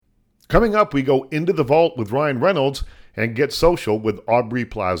Coming up, we go into the vault with Ryan Reynolds and get social with Aubrey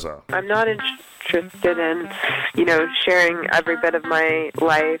Plaza. I'm not interested in, sharing every bit of my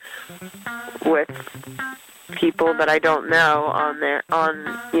life with people that I don't know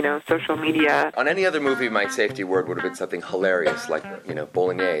on social media. On any other movie, my safety word would have been something hilarious, like,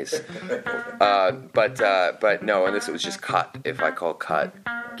 bolognese. But no, in this it was just cut. If I call cut,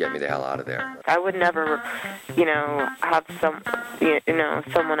 get me the hell out of there. I would never, have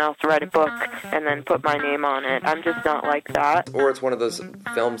someone else write a book and then put my name on it. I'm just not like that. Or it's one of those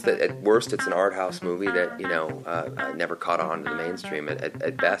films that, at worst, it's an art house movie that, never caught on to the mainstream.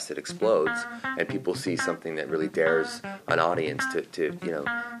 At best, it explodes, and people see something that really dares an audience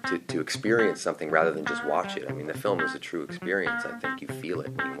to experience something rather than just watch it. I mean, the film is a true experience. I think you feel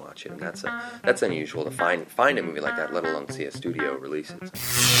it when you watch it, and that's unusual to find a movie like that, let alone see a studio release it.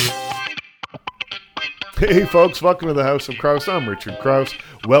 Hey folks, welcome to the House of Krause. I'm Richard Krause.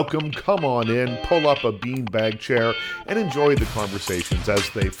 Welcome, come on in, pull up a beanbag chair, and enjoy the conversations as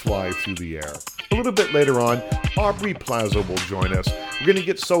they fly through the air. A little bit later on, Aubrey Plaza will join us. We're going to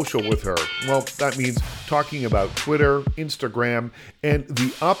get social with her. Well, that means talking about Twitter, Instagram, and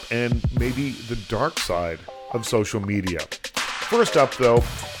the up and maybe the dark side of social media. First up, though,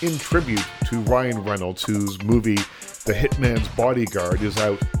 in tribute to Ryan Reynolds, whose movie The Hitman's Bodyguard is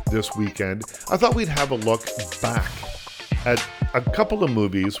out this weekend, I thought we'd have a look back at a couple of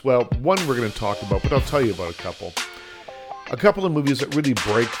movies. Well, one we're going to talk about, but I'll tell you about a couple. A couple of movies that really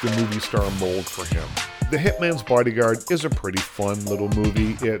break the movie star mold for him. The Hitman's Bodyguard is a pretty fun little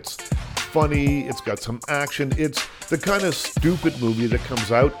movie. It's funny, it's got some action, it's the kind of stupid movie that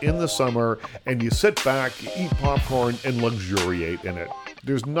comes out in the summer and you sit back, you eat popcorn, and luxuriate in it.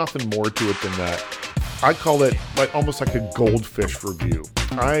 There's nothing more to it than that. I call it almost like a Goldfish review.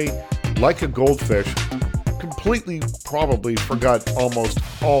 I, like a Goldfish, completely probably forgot almost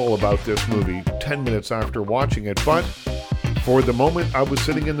all about this movie 10 minutes after watching it, but for the moment I was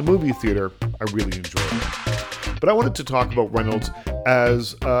sitting in the movie theater, I really enjoyed it. But I wanted to talk about Reynolds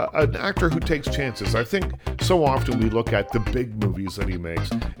as an actor who takes chances. I think so often we look at the big movies that he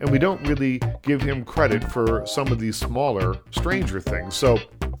makes, and we don't really give him credit for some of these smaller, stranger things. So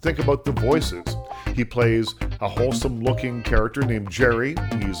think about The Voices. He plays a wholesome-looking character named Jerry.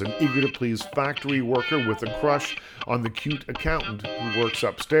 He's an eager-to-please factory worker with a crush on the cute accountant who works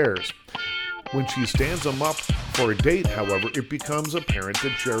upstairs. When she stands him up for a date, however, it becomes apparent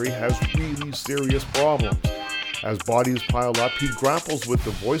that Jerry has really serious problems. As bodies pile up, he grapples with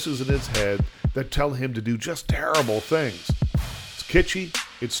the voices in his head that tell him to do just terrible things. It's kitschy,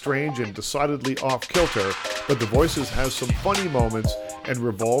 it's strange, and decidedly off-kilter, but The Voices has some funny moments and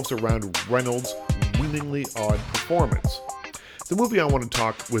revolves around Reynolds' winningly odd performance. The movie I want to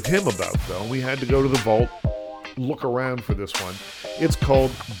talk with him about, though, we had to go to the vault, look around for this one. It's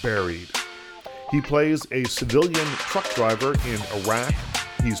called Buried. He plays a civilian truck driver in Iraq.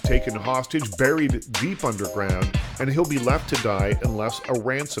 He's taken hostage, buried deep underground, and he'll be left to die unless a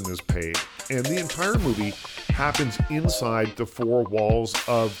ransom is paid. And the entire movie happens inside the four walls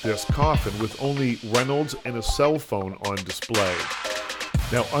of this coffin with only Reynolds and a cell phone on display.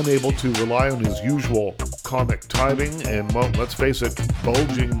 Now, unable to rely on his usual comic timing and, well, let's face it,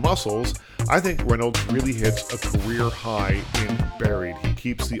 bulging muscles, I think Reynolds really hits a career high in Buried. He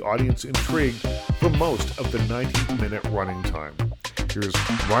keeps the audience intrigued for most of the 90-minute running time. Here's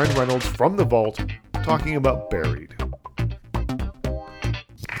Ryan Reynolds from the vault talking about Buried.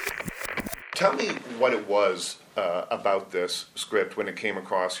 Tell me what it was about this script when it came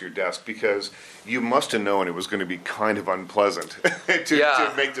across your desk, because you must have known it was going to be kind of unpleasant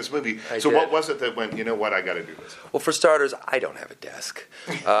to make this movie. So what was it that went, you know what, I got to do this? Well, for starters, I don't have a desk.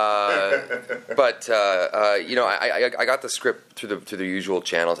 But I got the script through the usual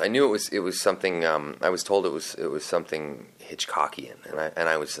channels. I knew it was something. I was told it was something Hitchcockian, and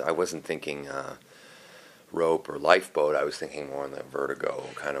I wasn't thinking Rope or Lifeboat. I was thinking more in the Vertigo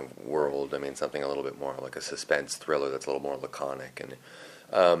kind of world. I mean, something a little bit more like a suspense thriller that's a little more laconic.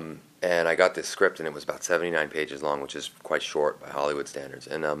 And I got this script, and it was about 79 pages long, which is quite short by Hollywood standards.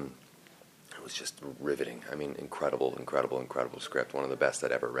 And it was just riveting. I mean, incredible script. One of the best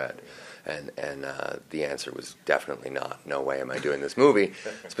I'd ever read. And the answer was definitely not. No way am I doing this movie,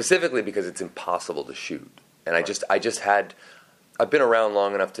 specifically because it's impossible to shoot. And I've been around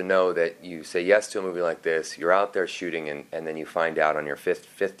long enough to know that you say yes to a movie like this, you're out there shooting, and then you find out on your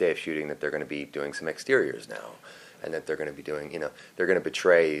fifth day of shooting that they're going to be doing some exteriors now, and that they're going to be doing, they're going to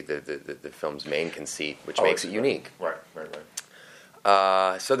betray the film's main conceit, which makes it unique. Right.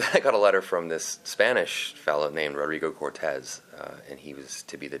 So then I got a letter from this Spanish fellow named Rodrigo Cortez, and he was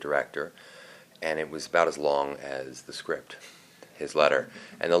to be the director, and it was about as long as the script. his letter,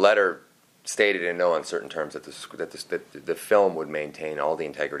 and the letter stated in no uncertain terms that the film would maintain all the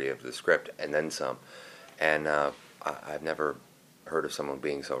integrity of the script and then some. And I've never heard of someone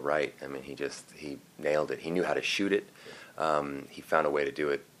being so right. I mean, he nailed it. He knew how to shoot it. He found a way to do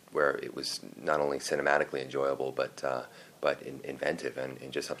it where it was not only cinematically enjoyable, but inventive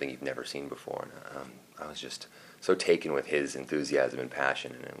and just something you've never seen before. And I was just so taken with his enthusiasm and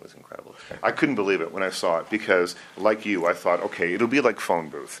passion, and it was incredible. I couldn't believe it when I saw it because, like you, I thought, okay, it'll be like Phone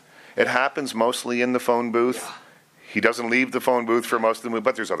Booth. It happens mostly in the phone booth. Yeah. He doesn't leave the phone booth for most of the movie,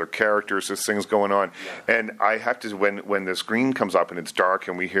 but there's other characters, there's things going on. Yeah. And I have to, when the screen comes up and it's dark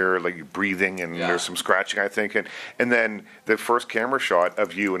and we hear like breathing and there's some scratching, I think, and then the first camera shot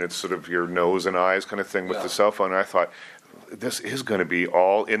of you and it's sort of your nose and eyes kind of thing with the cell phone, and I thought, this is going to be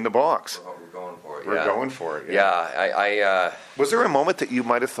all in the box. We're going for it. We're going for it. Yeah, I was there a moment that you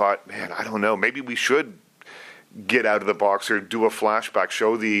might have thought, man, I don't know, maybe we should get out of the box or do a flashback,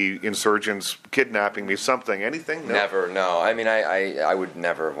 show the insurgents kidnapping me, something, anything? No? Never, no. I mean, I would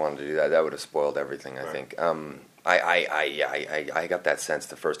never have wanted to do that. That would have spoiled everything, I think. I got that sense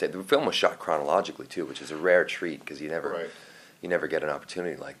the first day. The film was shot chronologically, too, which is a rare treat because you never get an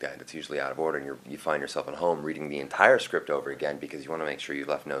opportunity like that. It's usually out of order, and you find yourself at home reading the entire script over again because you want to make sure you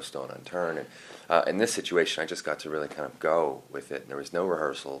left no stone unturned. And in this situation, I just got to really kind of go with it. There was no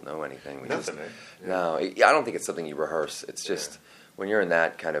rehearsal, no anything. No, I don't think it's something you rehearse. It's just when you're in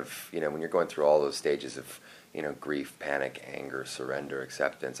that kind of, when you're going through all those stages of, grief, panic, anger, surrender,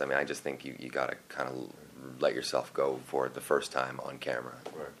 acceptance. I mean, I just think you got to kind of let yourself go for it the first time on camera.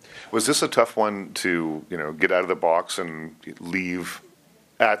 Right. Was this a tough one to, get out of the box and leave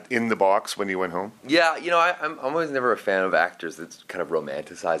in the box when you went home? Yeah, I'm always never a fan of actors that kind of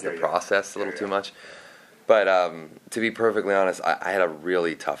romanticize the process a little too much. But to be perfectly honest, I had a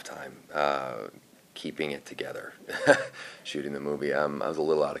really tough time keeping it together, shooting the movie. I was a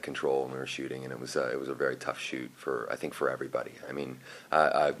little out of control when we were shooting, and it was a very tough shoot for everybody. I mean,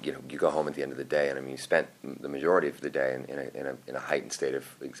 you go home at the end of the day, and I mean, you spent the majority of the day in a heightened state of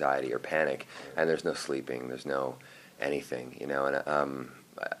anxiety or panic, and there's no sleeping, there's no anything, and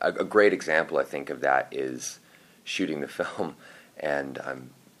a great example, I think, of that is shooting the film, and I'm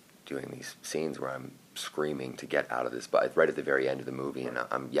doing these scenes where I'm screaming to get out of this, but right at the very end of the movie, and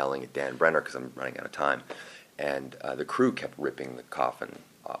I'm yelling at Dan Brenner because I'm running out of time, and the crew kept ripping the coffin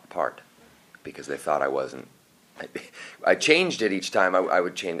apart because they thought I wasn't. I changed it each time. I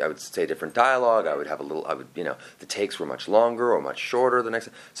would say different dialogue. The takes were much longer or much shorter the next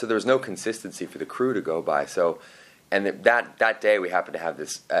time. So there was no consistency for the crew to go by. So. And that day we happened to have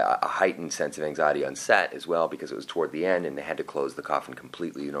this a heightened sense of anxiety on set as well because it was toward the end and they had to close the coffin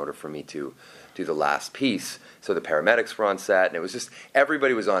completely in order for me to do the last piece. So the paramedics were on set and it was just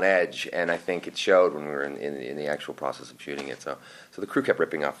everybody was on edge, and I think it showed when we were in the actual process of shooting it. So the crew kept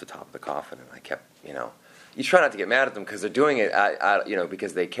ripping off the top of the coffin, and I kept you try not to get mad at them because they're doing it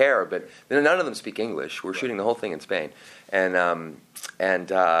because they care, but none of them speak English. We're shooting the whole thing in Spain. And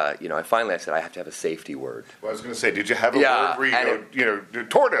I finally said I have to have a safety word. Well, I was going to say, did you have a word where you go,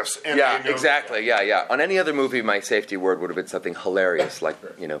 tortoise? And, exactly. Yeah. On any other movie, my safety word would have been something hilarious, like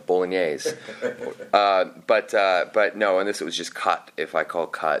bolognese. But no, and this it was just cut. If I call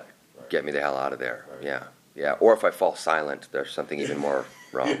cut, get me the hell out of there. Right. Yeah. Or if I fall silent, there's something even more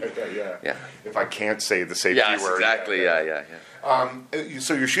wrong. Yeah. If I can't say the safety word. Yes, exactly. Yeah.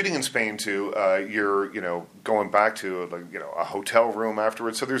 So you're shooting in Spain too. You're going back to a hotel room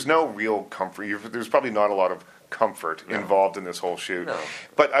afterwards. So there's no real comfort. There's probably not a lot of comfort involved in this whole shoot. No.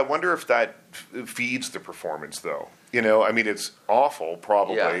 But I wonder if that feeds the performance, though. I mean, it's awful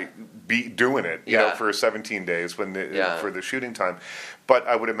probably be doing it. For 17 days for the shooting time. But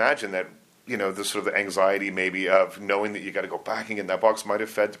I would imagine that. The sort of the anxiety maybe of knowing that you got to go back and get in that box might have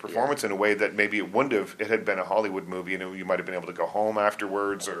fed the performance in a way that maybe it wouldn't have. It had been a Hollywood movie, you might have been able to go home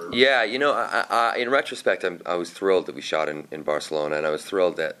afterwards. Or I, in retrospect, I was thrilled that we shot in Barcelona, and I was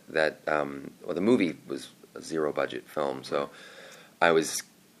thrilled that the movie was a zero budget film, so I was,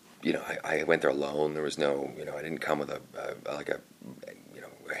 I went there alone. There was no, I didn't come with a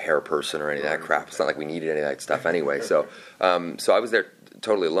hair person or any of that crap. It's not like we needed any of that stuff anyway. So I was there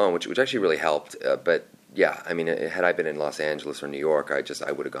totally alone, which actually really helped. But yeah, I mean, had I been in Los Angeles or New York, I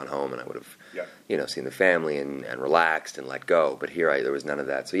would have gone home and I would have, seen the family and relaxed and let go. But here, there was none of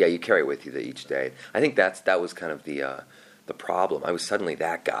that. So yeah, you carry it with you each day. I think that was kind of the problem. I was suddenly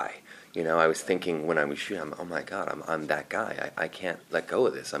that guy. I was thinking when I was shooting, oh my God, I'm that guy. I can't let go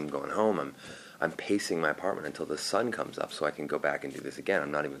of this. I'm going home. I'm pacing my apartment until the sun comes up so I can go back and do this again.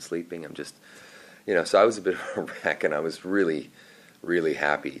 I'm not even sleeping. I'm just, so I was a bit of a wreck, and I was really really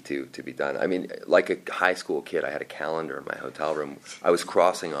happy to be done. I mean, like a high school kid, I had a calendar in my hotel room. I was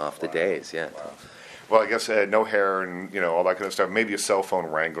crossing off the days. Yeah. Wow. Well, I guess no hair and all that kind of stuff. Maybe a cell phone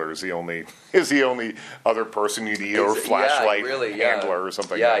wrangler is the only other person you need, or flashlight handler or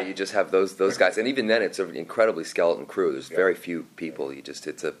something. Yeah, you just have those guys, and even then, it's an incredibly skeleton crew. There's very few people.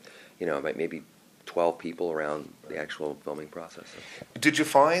 It's maybe 12 people around the actual filming process. Did you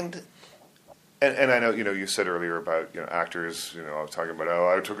find? And I know you said earlier about actors. I was talking about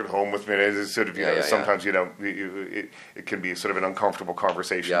I took it home with me. It's sort of sometimes it can be sort of an uncomfortable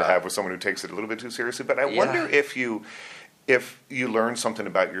conversation to have with someone who takes it a little bit too seriously. But I wonder if you learn something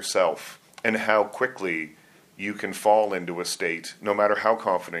about yourself and how quickly you can fall into a state, no matter how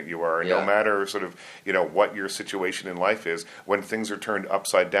confident you are, and no matter sort of what your situation in life is, when things are turned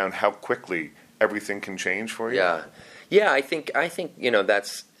upside down, how quickly everything can change for you. Yeah. I think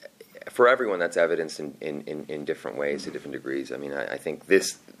that's. For everyone, that's evidenced in different ways, to different degrees. I mean, I think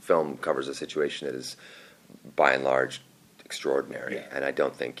this film covers a situation that is, by and large, extraordinary, and I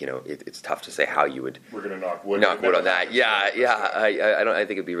don't think it's tough to say how you would. We're going to knock wood on that. Yeah. I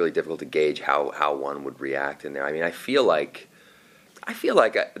think it'd be really difficult to gauge how one would react in there. I mean, I feel like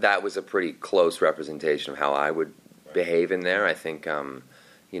that was a pretty close representation of how I would behave in there. I think.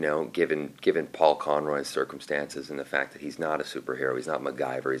 Given Paul Conroy's circumstances and the fact that he's not a superhero, he's not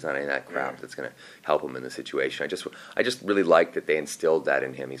MacGyver, he's not any of that crap that's going to help him in the situation. I just really like that they instilled that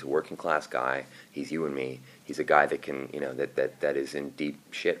in him. He's a working class guy. He's you and me. He's a guy that can, that is in deep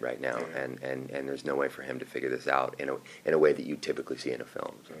shit right now, and there's no way for him to figure this out in a way that you typically see in a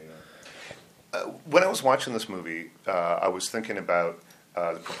film. So. When I was watching this movie, I was thinking about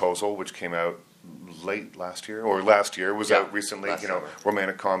The Proposal, which came out late last year, was out recently.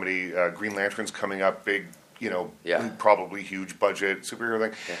 Romantic comedy. Green Lantern's coming up, big, probably huge budget superhero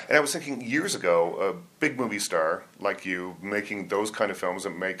thing. Yeah. And I was thinking years ago, a big movie star like you making those kind of films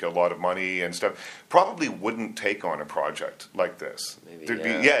that make a lot of money and stuff probably wouldn't take on a project like this. Maybe, do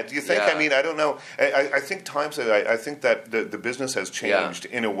you think? I mean, I don't know. I think I think that the business has changed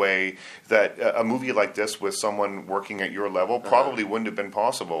in a way that a movie like this with someone working at your level probably wouldn't have been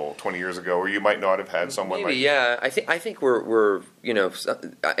possible 20 years ago, or you might not have had someone maybe, I think we're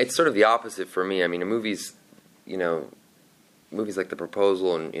it's sort of the opposite for me. I mean, movies like The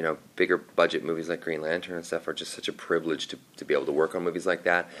Proposal and bigger budget movies like Green Lantern and stuff are just such a privilege to be able to work on movies like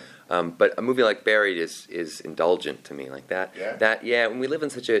that. But a movie like Buried is indulgent to me like that. When we live in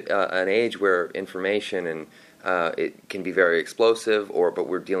such an age where information and it can be very explosive, but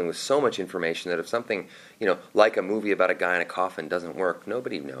we're dealing with so much information that if something, like a movie about a guy in a coffin doesn't work,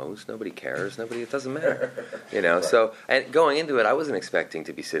 nobody knows, nobody cares, it doesn't matter, Right. So, and going into it, I wasn't expecting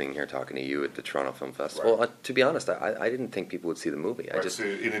to be sitting here talking to you at the Toronto Film Festival. Right. To be honest, I didn't think people would see the movie. Right.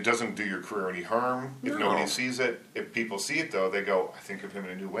 And it doesn't do your career any harm if nobody sees it. If people see it, though, they go, I think of him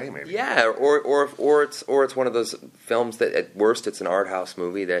in a new way, maybe. Yeah, or it's one of those films that at worst it's an art house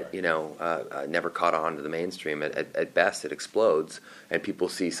movie that never caught on to the mainstream. At best, it explodes, and people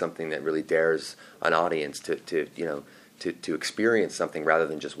see something that really dares an audience to experience something rather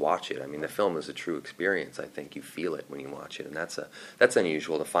than just watch it. I mean, the film is a true experience. I think you feel it when you watch it, and that's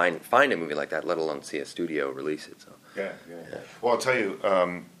unusual to find a movie like that, let alone see a studio release it. So yeah. Well, I'll tell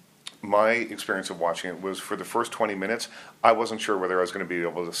you. My experience of watching it was for the first 20 minutes, I wasn't sure whether I was going to be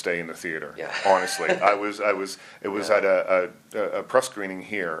able to stay in the theater. Yeah. Honestly, It was at a press screening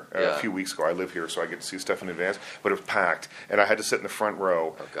here a few weeks ago. I live here, so I get to see stuff in advance. But it was packed, and I had to sit in the front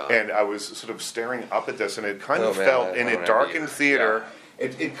row. Oh, God. And I was sort of staring up at this, and it kind of felt in a darkened theater. Yeah.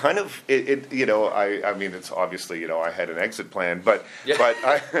 It kind of I mean, it's obviously I had an exit plan, but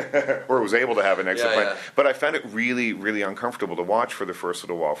or was able to have an exit plan, but I found it really, really uncomfortable to watch for the first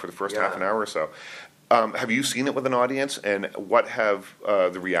little while, for the first half an hour or so. Have you seen it with an audience, and what have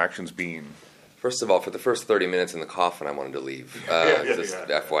the reactions been? First of all, for the first 30 minutes in the coffin, I wanted to leave. Just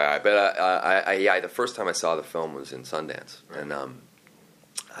FYI, but the first time I saw the film was in Sundance, and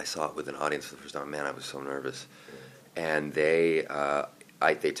I saw it with an audience for the first time. Man, I was so nervous, and they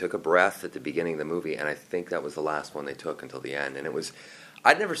took a breath at the beginning of the movie, and I think that was the last one they took until the end. And it was,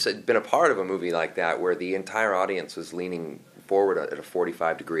 I'd never been a part of a movie like that where the entire audience was leaning forward at a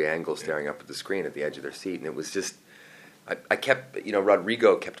 45-degree angle, staring up at the screen at the edge of their seat, and it was just, I kept,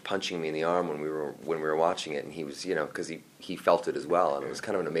 Rodrigo kept punching me in the arm when we were watching it, and he was, because he felt it as well, and it was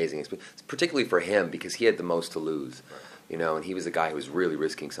kind of an amazing experience, particularly for him because he had the most to lose. And he was a guy who was really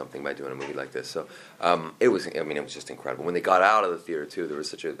risking something by doing a movie like this. So it was just incredible. When they got out of the theater, too, there was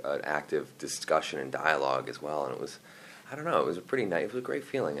such an active discussion and dialogue as well. And it was, I don't know, it was a pretty nice, it was a great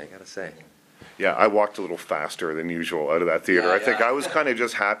feeling, I got to say. Yeah, I walked a little faster than usual out of that theater. Yeah, I think yeah. I was kind of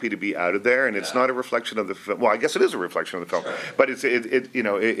just happy to be out of there, and it's not a reflection of the film. Well, I guess it is a reflection of the film, but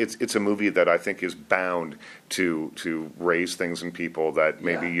it's a movie that I think is bound to raise things in people that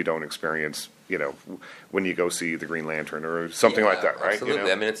maybe you don't experience. When you go see the Green Lantern or something like that, right?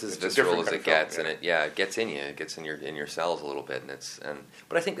 Absolutely. I mean, it's as visceral as it gets, film, and it gets in you. It gets in your cells a little bit,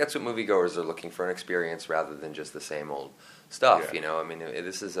 but I think that's what moviegoers are looking for, an experience rather than just the same old stuff. Yeah. I mean,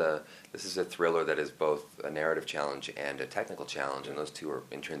 this is a thriller that is both a narrative challenge and a technical challenge, and those two are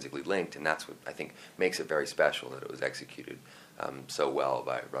intrinsically linked, and that's what I think makes it very special that it was executed so well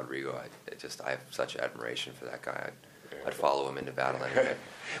by Rodrigo. I have such admiration for that guy. I'd follow him into battle anyway.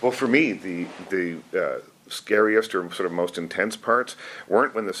 Well, for me, the scariest or sort of most intense parts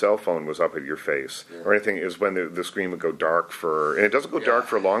weren't when the cell phone was up at your face or anything. Is when the screen would go dark and it doesn't go dark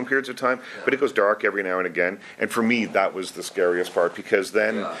for long periods of time, but it goes dark every now and again. And for me, that was the scariest part because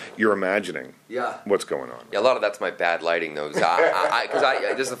then you're imagining what's going on. Yeah, a lot of that's my bad lighting, though. Because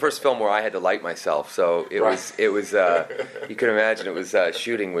this is the first film where I had to light myself, so it was. You can imagine it was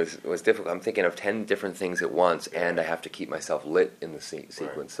shooting was difficult. I'm thinking of 10 different things at once, and I have to keep myself lit in the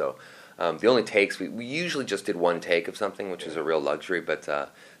sequence. So the only takes we usually just did one take of something, which is a real luxury. But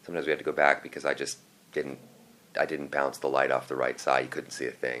sometimes we had to go back because I just didn't bounce the light off the right side. You couldn't see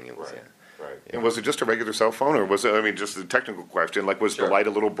a thing. It was Right. And was it just a regular cell phone, or was it? I mean, just a technical question. Like, was Sure. the light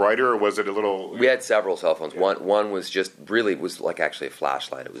a little brighter, or was it a little? We had several cell phones. One was was like actually a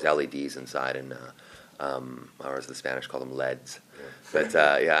flashlight. It was LEDs inside, and or as the Spanish call them, LEDs. But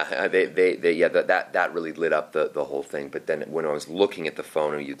that really lit up the whole thing. But then when I was looking at the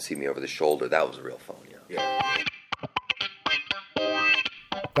phone, and you'd see me over the shoulder, that was a real phone. Yeah.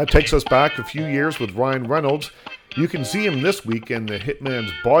 That takes us back a few years with Ryan Reynolds. You can see him this week in The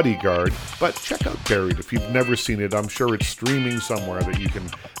Hitman's Bodyguard, but check out Buried if you've never seen it. I'm sure it's streaming somewhere that you can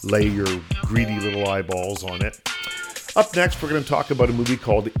lay your greedy little eyeballs on it. Up next, we're going to talk about a movie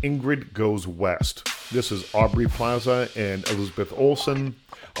called Ingrid Goes West. This is Aubrey Plaza and Elizabeth Olsen.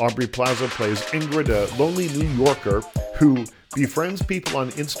 Aubrey Plaza plays Ingrid, a lonely New Yorker who befriends people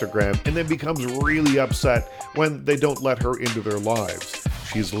on Instagram and then becomes really upset when they don't let her into their lives.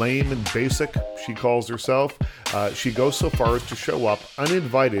 She's lame and basic, she calls herself. She goes so far as to show up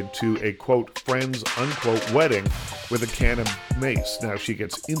uninvited to a, quote, friend's, unquote, wedding with a can of mace. Now, she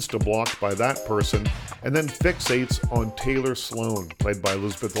gets insta-blocked by that person and then fixates on Taylor Sloan, played by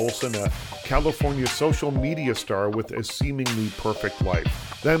Elizabeth Olsen, a California social media star with a seemingly perfect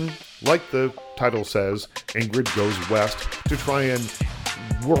life. Then, like the title says, Ingrid goes west to try and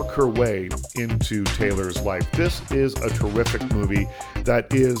work her way into Taylor's life. This is a terrific movie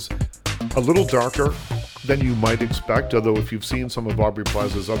that is a little darker than you might expect, although if you've seen some of Aubrey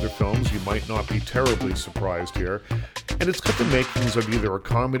Plaza's other films, you might not be terribly surprised here. And it's got the makings of either a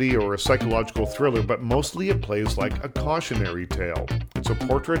comedy or a psychological thriller, but mostly it plays like a cautionary tale. It's a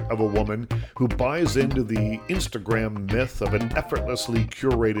portrait of a woman who buys into the Instagram myth of an effortlessly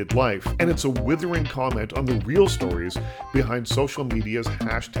curated life, and it's a withering comment on the real stories behind social media's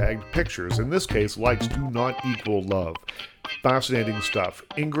hashtagged pictures. In this case, likes do not equal love. Fascinating stuff.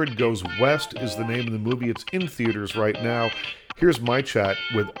 Ingrid Goes West is the name of the movie. It's in theaters right now. Here's my chat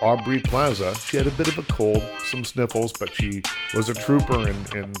with Aubrey Plaza. She had a bit of a cold, some sniffles, but she was a trooper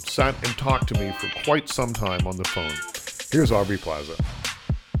and sat and talked to me for quite some time on the phone. Here's Aubrey Plaza.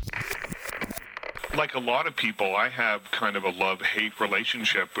 Like a lot of people, I have kind of a love-hate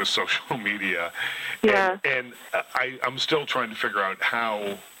relationship with social media. Yeah. And I'm still trying to figure out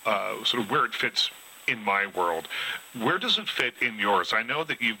how, sort of where it fits in my world. Where does it fit in yours? I know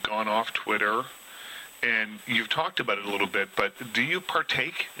that you've gone off Twitter and you've talked about it a little bit, but do you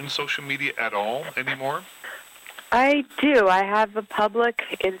partake in social media at all anymore? I do. I have a public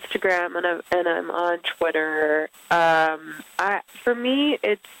Instagram and I'm on Twitter. For me,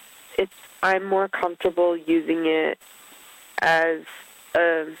 it's I'm more comfortable using it as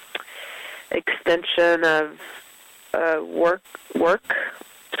an extension of a work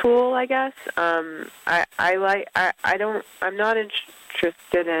tool, I guess. I'm not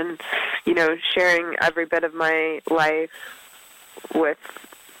interested in, sharing every bit of my life with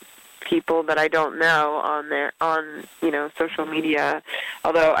people that I don't know on social media.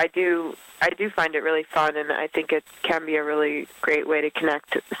 Although I do find it really fun, and I think it can be a really great way to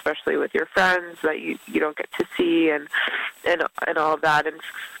connect, especially with your friends that you don't get to see and all of that. And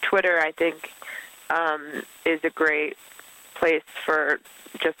Twitter, I think, is a great place for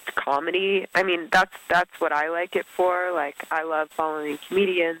just comedy. I mean, that's what I like it for. Like, I love following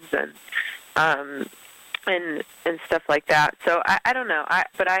comedians and stuff like that. So I don't know.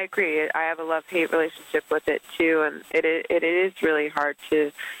 But I agree. I have a love-hate relationship with it too, and it is really hard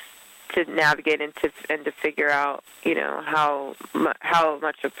to to navigate and to figure out, you know, how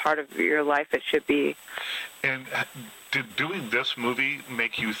much a part of your life it should be. And did doing this movie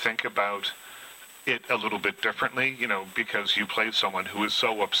make you think about it a little bit differently? You know, because you play someone who is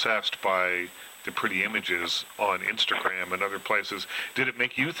so obsessed by the pretty images on Instagram and other places. Did it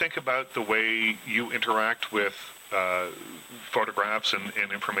make you think about the way you interact with photographs and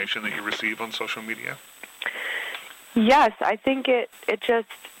information that you receive on social media? Yes, I think it just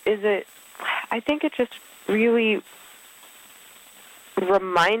really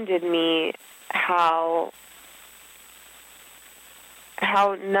reminded me how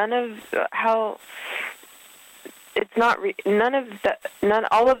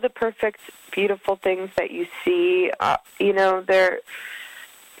all of the perfect, beautiful things that you see, you know, they're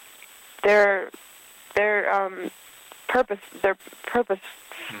purposeful.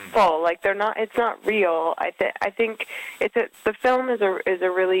 Like it's not real. I think the film is a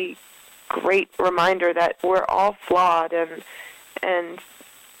really great reminder that we're all flawed, and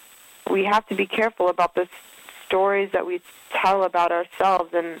we have to be careful about the stories that we tell about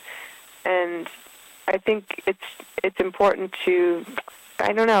ourselves, and I think it's important to,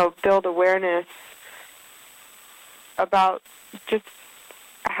 I don't know, build awareness about just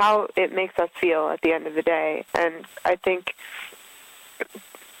how it makes us feel at the end of the day. And I think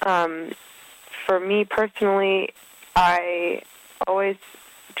for me personally, I always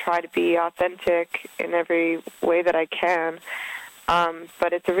try to be authentic in every way that I can.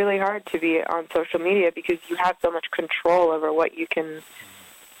 But it's really hard to be on social media because you have so much control over what you can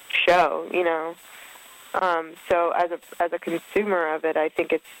show, you know. So as a consumer of it, I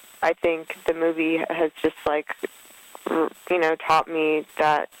think the movie has just, like, you know, taught me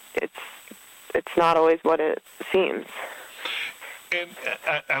that it's not always what it seems. And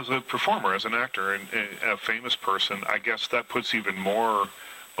as a performer, as an actor, and a famous person, I guess that puts even more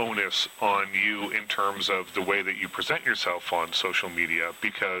onus on you in terms of the way that you present yourself on social media,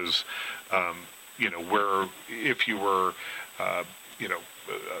 because you know, where if you were you know,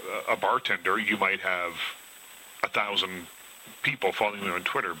 a bartender, you might have 1,000 people following you on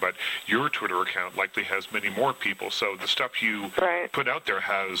Twitter, but your Twitter account likely has many more people, so the stuff you put out there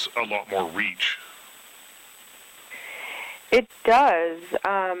has a lot more reach. It does.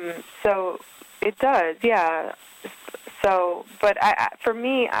 So it does, yeah. So, but for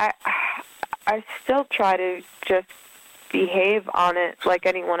me, I still try to just behave on it like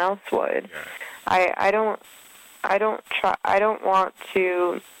anyone else would. Yeah. I don't want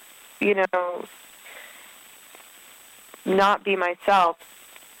to, you know, not be myself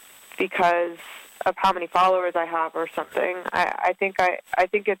because of how many followers I have or something. I think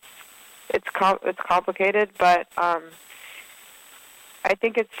it's complicated, but I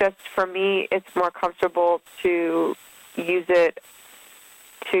think it's just, for me, it's more comfortable to use it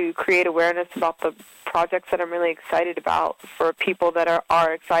to create awareness about the projects that I'm really excited about, for people that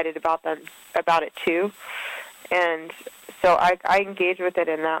are excited about it too. And so I engage with it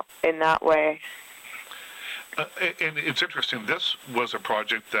in that way. And it's interesting. This was a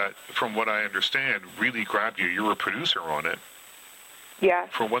project that, from what I understand, really grabbed you. You were a producer on it. Yeah.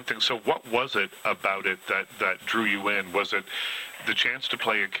 For one thing. So what was it about it that drew you in? Was it the chance to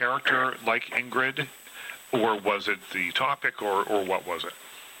play a character like Ingrid, or was it the topic, or what was it?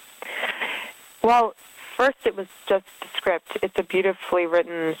 Well, first it was just the script. It's a beautifully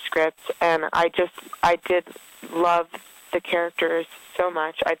written script, and I did love the characters so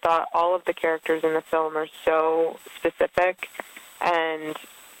much. I thought all of the characters in the film are so specific, and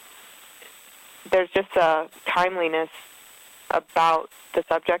there's just a timeliness about the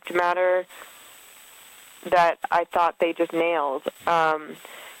subject matter that I thought they just nailed. And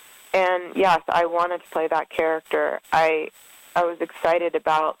yes, I wanted to play that character. I was excited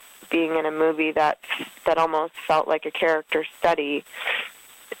about being in a movie that almost felt like a character study.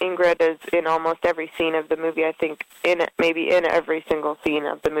 Ingrid is in almost every scene of the movie, I think, maybe in every single scene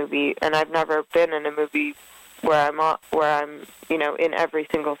of the movie, and I've never been in a movie where I'm, you know, in every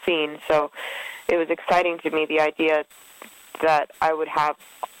single scene. So it was exciting to me, the idea that I would have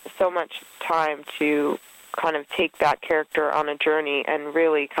so much time to kind of take that character on a journey and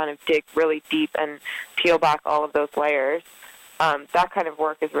really kind of dig really deep and peel back all of those layers. That kind of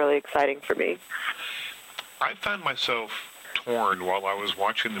work is really exciting for me. I found myself torn while I was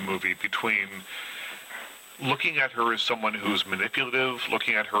watching the movie between looking at her as someone who's manipulative,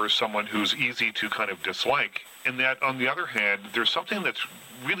 looking at her as someone who's easy to kind of dislike, and that, on the other hand, there's something that's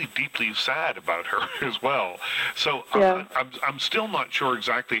really deeply sad about her as well. So yeah. I'm still not sure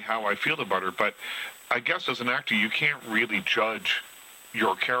exactly how I feel about her, but I guess as an actor you can't really judge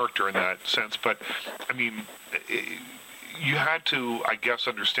your character in that sense. But, I mean, you had to, I guess,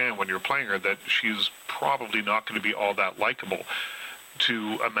 understand when you're playing her that she's probably not going to be all that likable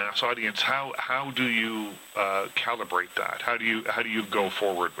to a mass audience. How do you calibrate that? How do you go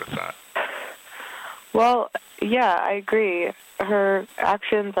forward with that? Well, yeah, I agree. Her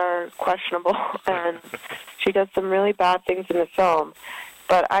actions are questionable, and she does some really bad things in the film.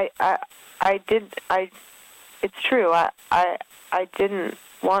 But it's true. I didn't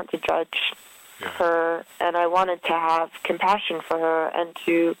want to judge her, and I wanted to have compassion for her and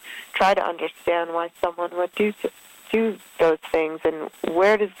to try to understand why someone would do those things, and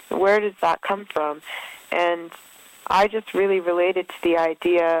where does that come from. And I just really related to the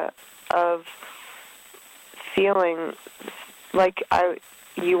idea of feeling like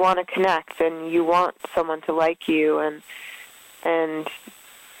you want to connect and you want someone to like you, and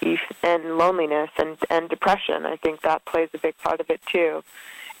loneliness and depression. I think that plays a big part of it too,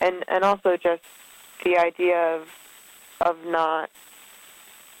 and also just the idea of not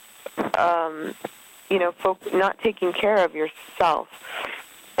not taking care of yourself,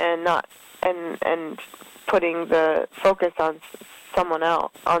 and not and putting the focus on someone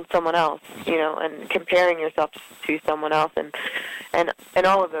else, and comparing yourself to someone else, and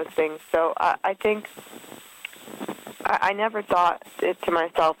all of those things. So I think I never thought it to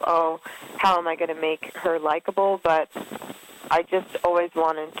myself, oh, how am I going to make her likable? But I just always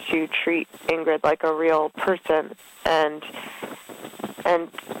wanted to treat Ingrid like a real person, and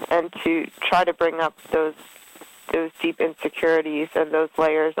to try to bring up those deep insecurities and those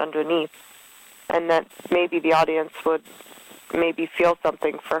layers underneath, and that maybe the audience would maybe feel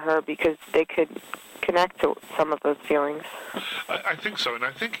something for her because they could connect to some of those feelings. I think so, and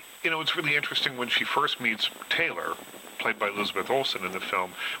I think, it's really interesting when she first meets Taylor, played by Elizabeth Olsen in the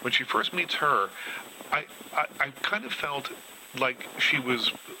film. When she first meets her, I kind of felt like she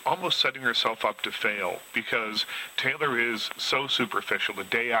was almost setting herself up to fail, because Taylor is so superficial. The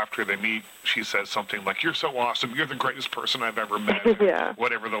day after they meet, she says something like, "You're so awesome, you're the greatest person I've ever met," yeah.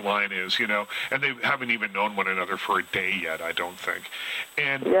 Whatever the line is, and they haven't even known one another for a day yet, I don't think.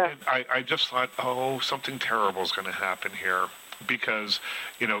 And I just thought, oh, something terrible is going to happen here. Because,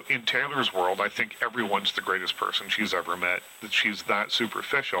 in Taylor's world, I think everyone's the greatest person she's ever met, that she's that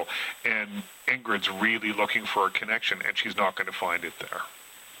superficial, and Ingrid's really looking for a connection, and she's not going to find it there.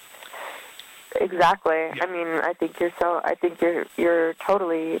 Exactly. Yeah. I mean, I think you're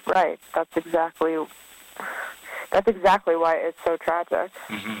totally right. That's exactly why it's so tragic.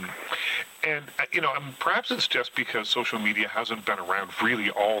 Mm-hmm. And, perhaps it's just because social media hasn't been around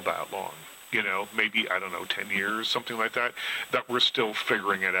really all that long. Maybe, 10 years, something like that we're still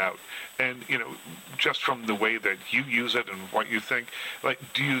figuring it out. And, just from the way that you use it and what you think, like,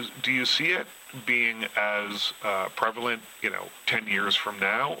 do you see it being as prevalent, 10 years from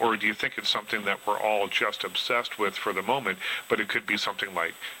now? Or do you think it's something that we're all just obsessed with for the moment, but it could be something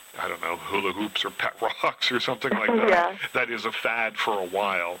like, hula hoops or pet rocks or something like that, yeah. that is a fad for a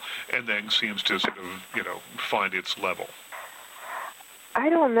while and then seems to sort of, find its level? I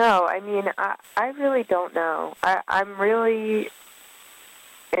don't know. I mean, I really don't know. I'm really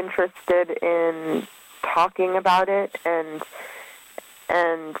interested in talking about it and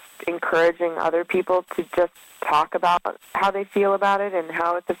encouraging other people to just talk about how they feel about it and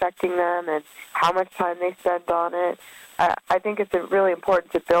how it's affecting them and how much time they spend on it. I think it's really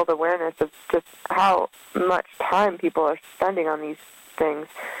important to build awareness of just how much time people are spending on these things.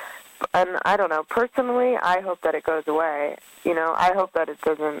 And I don't know, personally, I hope that it goes away. I hope that it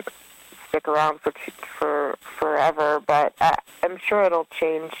doesn't stick around for forever, but I'm sure it'll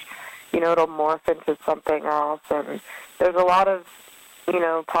change. It'll morph into something else. And there's a lot of,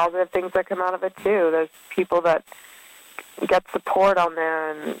 positive things that come out of it, too. There's people that get support on there,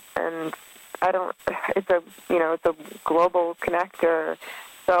 and it's a global connector.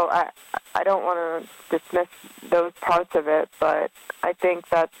 So I don't want to dismiss those parts of it, but I think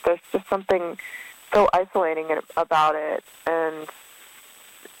that there's just something so isolating about it, and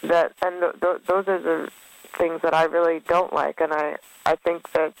those are the things that I really don't like, and I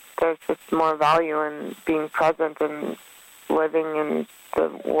think that there's just more value in being present and living in the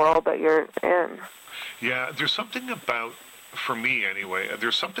world that you're in. Yeah, there's something about, for me anyway,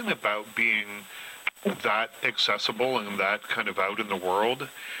 there's something about being that accessible and that kind of out in the world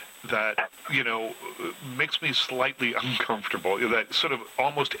that, makes me slightly uncomfortable, that sort of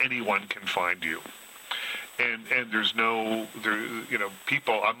almost anyone can find you. and there's no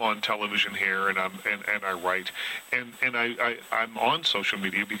people. I'm on television here, and I write, and I'm on social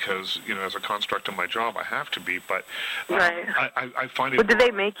media because as a construct of my job I have to be. But right. I find it. But do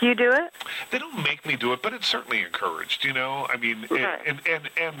they make you do it? They don't make me do it, but it's certainly encouraged. I mean, right.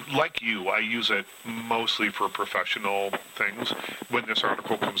 and like you, I use it mostly for professional things. When this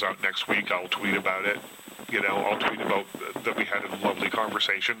article comes out next week, I'll tweet about it. I'll tweet about that we had a lovely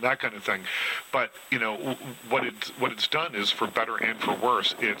conversation, that kind of thing. But what it's done is, for better and for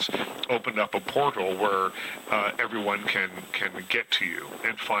worse, it's opened up a portal where everyone can get to you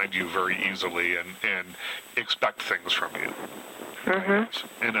and find you very easily and expect things from you.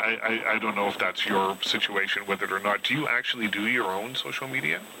 Mm-hmm. And I don't know if that's your situation with it or not. Do you actually do your own social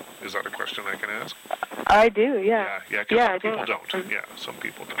media? Is that a question I can ask? I do, yeah. Yeah, because some people don't. Yeah, some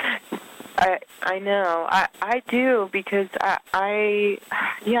people don't. I know. I do, because I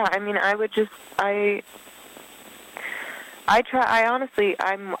use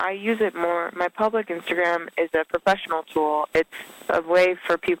it more. My public Instagram is a professional tool. It's a way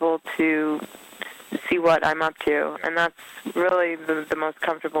for people to see what I'm up to, and that's really the most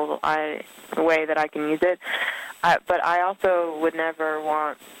comfortable way that I can use it. But I also would never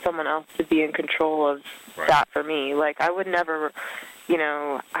want someone else to be in control of that for me. Like, I would never,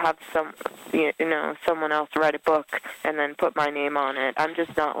 have someone else write a book and then put my name on it. I'm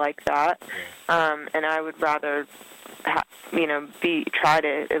just not like that. And I would rather, try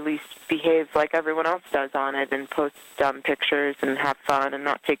to at least behave like everyone else does on it and post dumb pictures and have fun and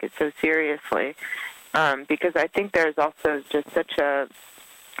not take it so seriously. Because I think there's also just such a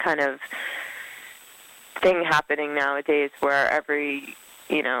kind of thing happening nowadays where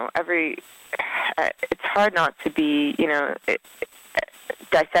it's hard not to be,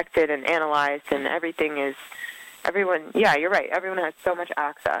 dissected and analyzed, and everyone, yeah, you're right, everyone has so much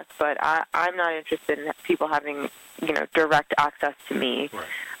access, but I'm not interested in people having, direct access to me. Right.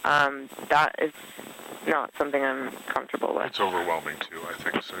 That is not something I'm comfortable with. It's overwhelming, too, I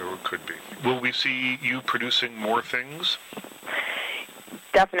think, so it could be. Will we see you producing more things?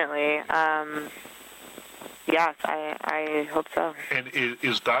 Definitely. Yes, I hope so. And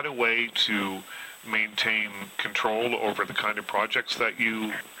is that a way to maintain control over the kind of projects that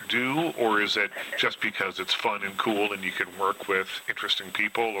you do, or is it just because it's fun and cool and you can work with interesting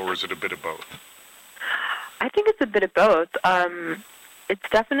people, or is it a bit of both? I think it's a bit of both. It's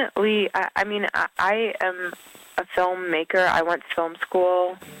definitely, I am a filmmaker. I went to film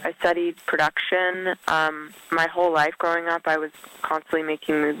school. I studied production. My whole life growing up, I was constantly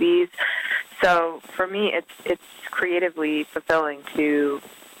making movies. So for me, it's creatively fulfilling to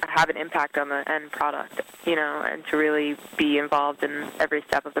have an impact on the end product, and to really be involved in every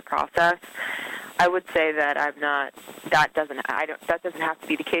step of the process. I would say that that doesn't have to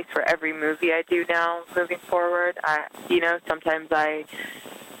be the case for every movie I do now moving forward. Sometimes I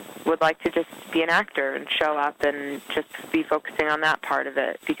would like to just be an actor and show up and just be focusing on that part of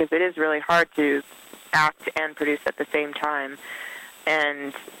it, because it is really hard to act and produce at the same time.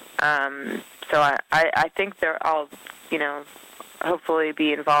 And so I think I'll, hopefully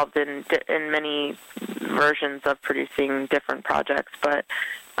be involved in many versions of producing different projects, but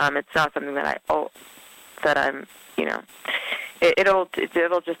it's not something that I'm,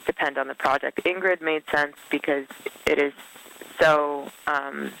 it'll just depend on the project. Ingrid made sense because it is so,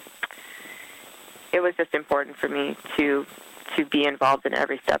 it was just important for me to be involved in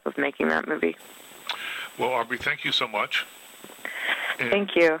every step of making that movie. Well, Aubrey, thank you so much. And,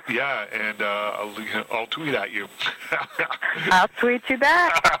 thank you. Yeah, and I'll tweet at you. I'll tweet you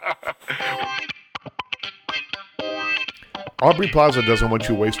back. Aubrey Plaza doesn't want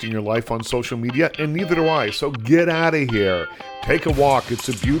you wasting your life on social media, and neither do I, so get out of here. Take a walk. It's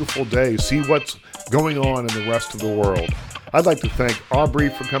a beautiful day. See what's going on in the rest of the world. I'd like to thank Aubrey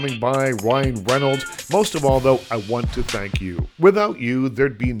for coming by, Ryan Reynolds. Most of all, though, I want to thank you. Without you,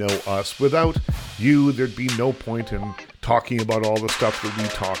 there'd be no us. Without you, there'd be no point in talking about all the stuff that we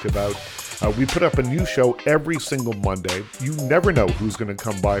talk about. We put up a new show every single Monday. You never know who's going to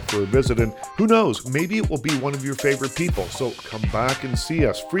come by for a visit, and who knows, maybe it will be one of your favorite people. So come back and see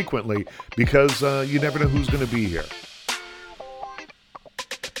us frequently, because you never know who's going to be here.